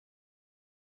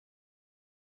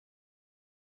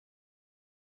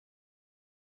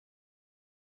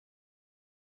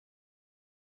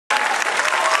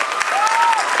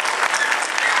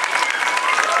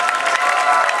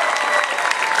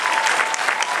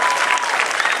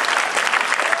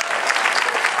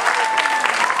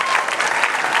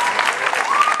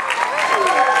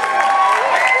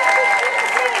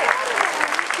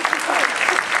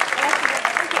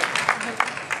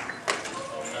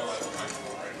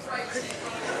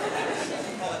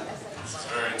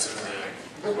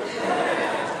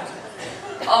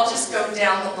I'll just go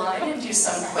down the line and do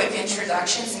some quick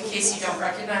introductions in case you don't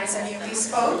recognize any of these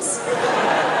folks.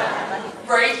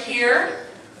 Right here,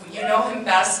 you know him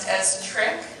best as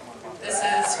Trick. This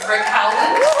is Rick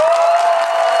Howland.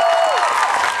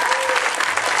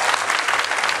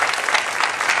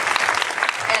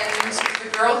 And the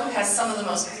girl who has some of the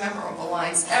most memorable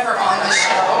lines ever on the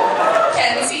show,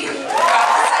 Kenzie.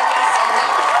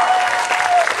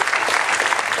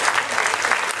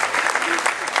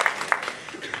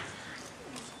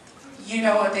 You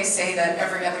know what they say, that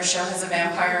every other show has a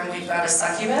vampire and we've got a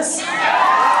succubus? Here's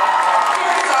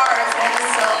ours,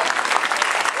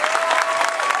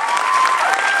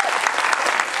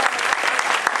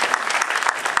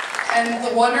 and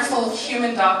the wonderful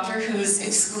human doctor who's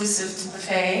exclusive to the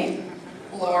Fae,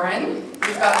 Lauren.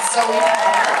 We've got Zoe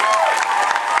here.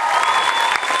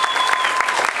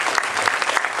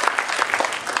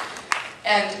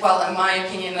 And, well, in my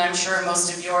opinion, and I'm sure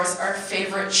most of yours, our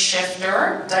favorite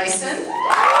shifter, Dyson.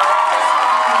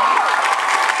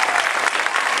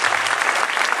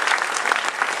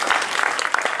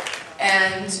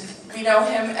 And we know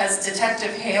him as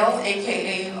Detective Hale,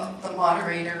 aka the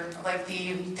moderator, like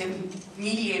the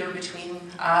mediator between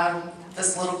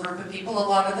this little group of people a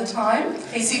lot of the time,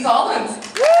 Casey Collins.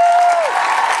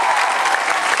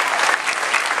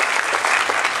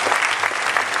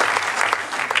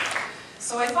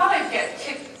 So I thought I'd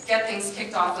get things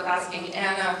kicked off with asking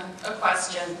Anna a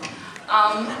question.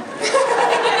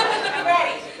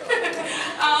 Ready.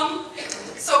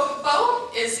 So Bo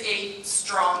is a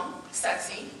strong,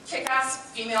 sexy,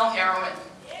 kick-ass female heroine.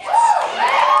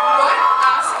 What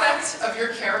aspect of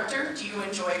your character do you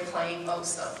enjoy playing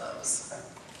most of those?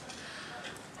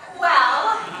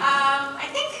 Well,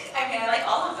 I like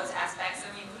all of those aspects.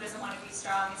 I mean, who doesn't want to be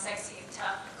strong, sexy,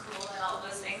 tough, cool, and all of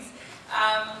those things?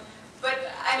 But,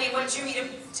 I mean, what drew me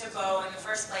to Bo in the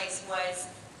first place was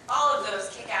all of those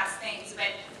kick-ass things,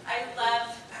 but I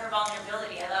love her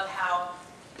vulnerability. I love how,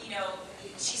 you know,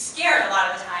 she's scared a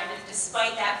lot of the time, and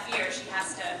despite that fear, she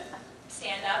has to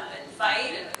stand up and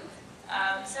fight.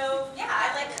 And, so, yeah,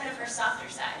 I like kind of her softer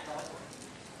side.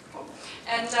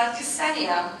 And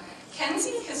Ksenia,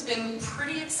 Kenzie has been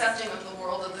pretty accepting of the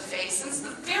world of the Fae since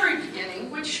the very beginning,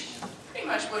 which pretty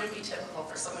much wouldn't be typical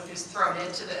for someone who's thrown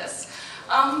into this.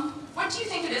 What do you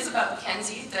think it is about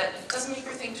Kenzie that doesn't make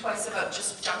her think twice about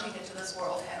just jumping into this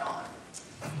world head on?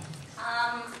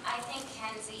 I think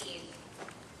Kenzie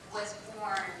was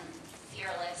born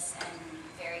fearless and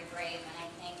very brave, and I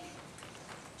think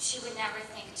she would never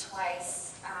think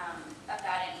twice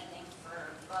about anything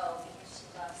for Bo because she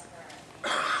loves her.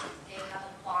 And they have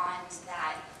a bond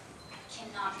that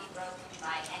cannot be broken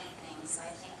by anything, so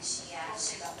I think she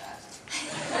got that.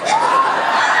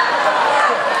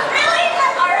 Really?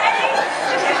 Already?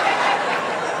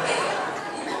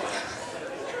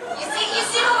 You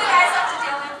see what we guys have to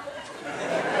deal with?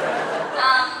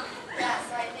 Yeah,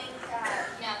 so I think,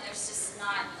 there's just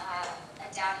not a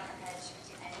doubt in her head she would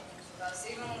do anything for Bo. So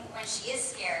even when she is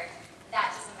scared,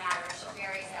 that doesn't matter. She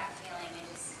buries that feeling and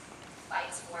just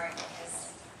fights for it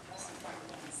because the most important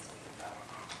thing is to be Bo.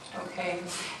 Okay,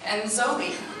 and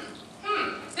Zoe,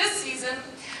 this season,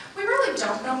 we really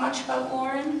don't know much about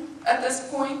Lauren at this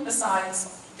point,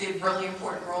 besides the really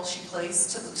important role she plays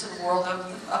to the world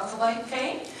of the Light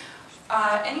Fae.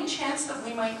 Any chance that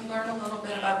we might learn a little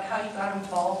bit about how you got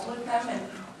involved with them and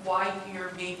why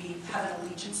you're maybe have an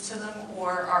allegiance to them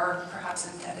or are perhaps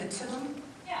indebted to them?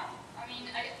 Yeah, I mean,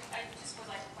 I just would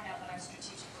like to point out that I'm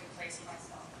strategically placing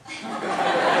myself.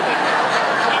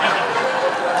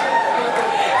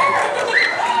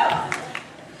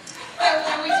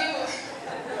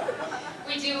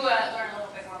 We do learn a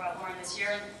little bit more about Lauren this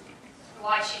year and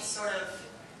why she's or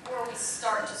we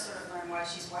start to sort of learn why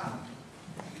she's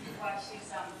why she's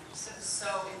sort of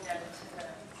so indebted to the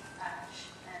Ash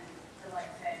and the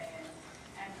Light Fae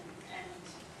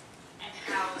and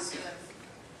how sort of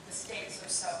the stakes are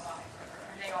so high for her,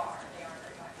 and they are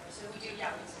very high for her. So we do,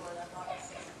 explore that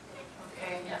obviously.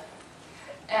 Okay, yeah.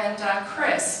 And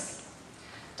Chris,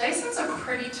 Dyson's a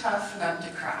pretty tough nut to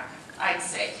crack, I'd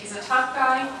say. He's a tough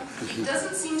guy. He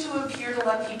doesn't seem to appear to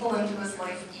let people into his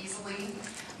life easily,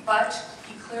 but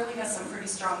he clearly has some pretty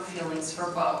strong feelings for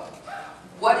Bo.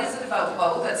 What is it about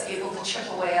Bo that's able to chip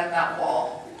away at that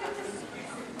wall?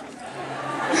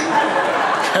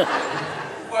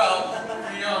 Well,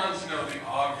 beyond, the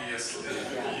obvious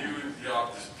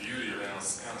beauty of Anna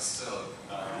Silk,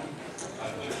 I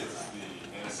think it's the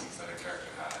innocence that a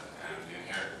character had and the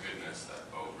inherent goodness that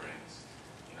Bo brings.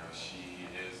 She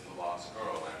is the lost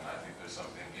girl, and I think there's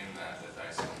something in that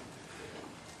Dyson,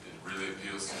 it really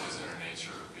appeals to his inner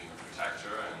nature of being a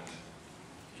protector, and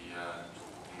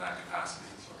in that capacity,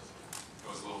 sort of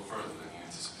goes a little further than you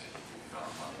anticipate when you fell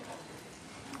in love.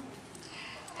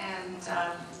 And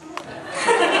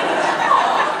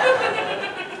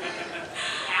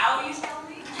Now you tell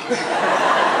me?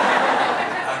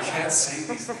 I can't say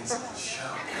these things on the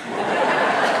show.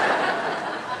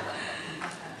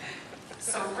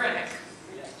 so Rick,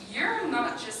 you're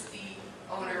not just the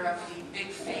owner of the Big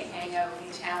Faye Hangout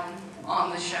in town on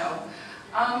the show.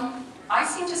 I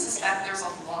seem to suspect there's a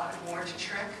lot more to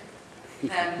Trick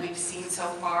than we've seen so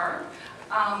far.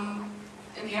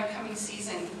 In the upcoming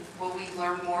season, will we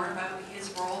learn more about his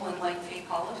role in like Faye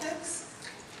politics?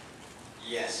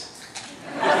 Yes.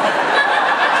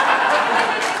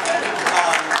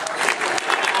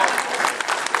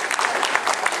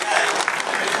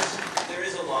 There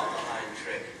is a lot behind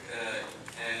Trick,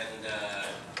 and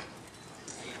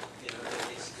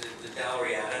it's the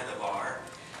Dalriada, the bar,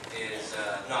 is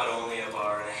not only a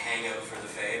bar and a hangout for the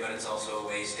Fae, but it's also a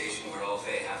way station where all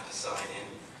Fae have to sign in,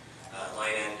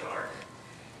 light and dark.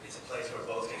 It's a place where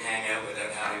both can hang out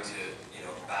without having to,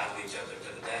 battle each other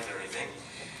to the death or anything.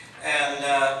 And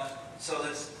so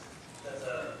that's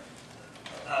a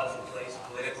powerful place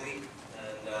politically,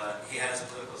 and he has a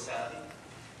political savvy,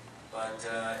 but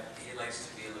he likes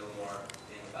to be a little more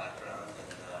in the background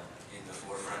than in the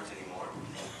forefront anymore.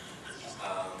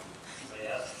 So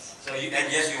yeah. So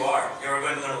and yes, you are. You're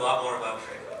going to learn a lot more about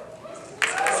Trick.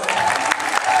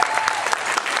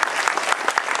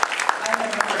 I've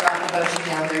never forgotten about you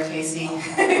down there, Casey.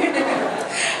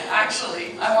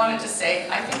 Actually, I wanted to say,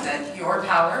 I think that your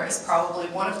power is probably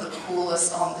one of the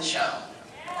coolest on the show.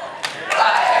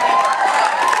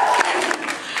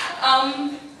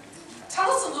 Tell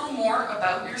us a little more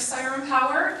about your siren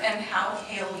power and how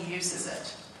Hale uses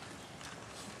it.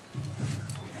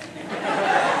 I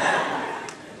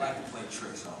like to play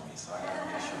tricks on me, so I gotta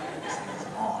make sure that this thing is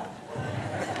on.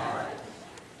 Alright.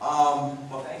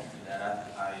 Well, thank you for that.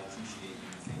 I appreciate you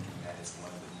thinking that it's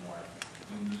one of the more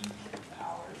unique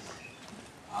powers.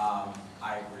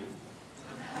 I agree.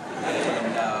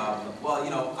 And, well,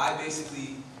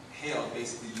 Hale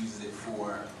basically uses it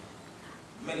for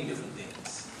many different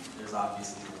things. There's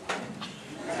obviously the wind.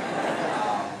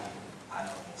 I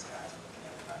know most guys are looking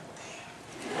at it like,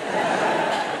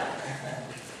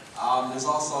 damn. There's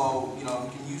also, you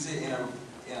can use it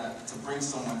to bring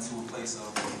someone to a place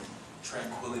of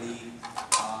tranquility.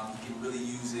 You can really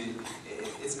use it.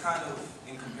 It's kind of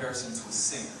in comparison to a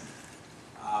singer.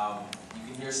 You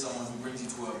can hear someone who brings you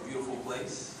to a beautiful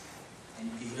place,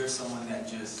 and you can hear someone that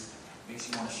just makes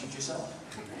you want to shoot yourself.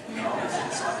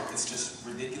 It's just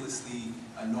ridiculously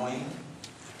annoying,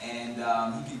 and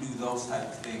he can do those type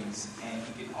of things, and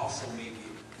he can also make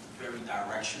it very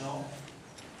directional.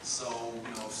 So,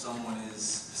 if someone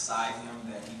is beside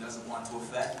him that he doesn't want to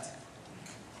affect,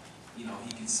 he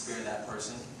can spare that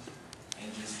person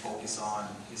and just focus on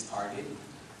his target.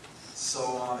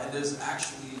 So, and there's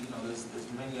actually, there's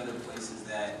many other places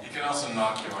that... You can also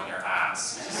knock you on your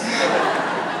ass.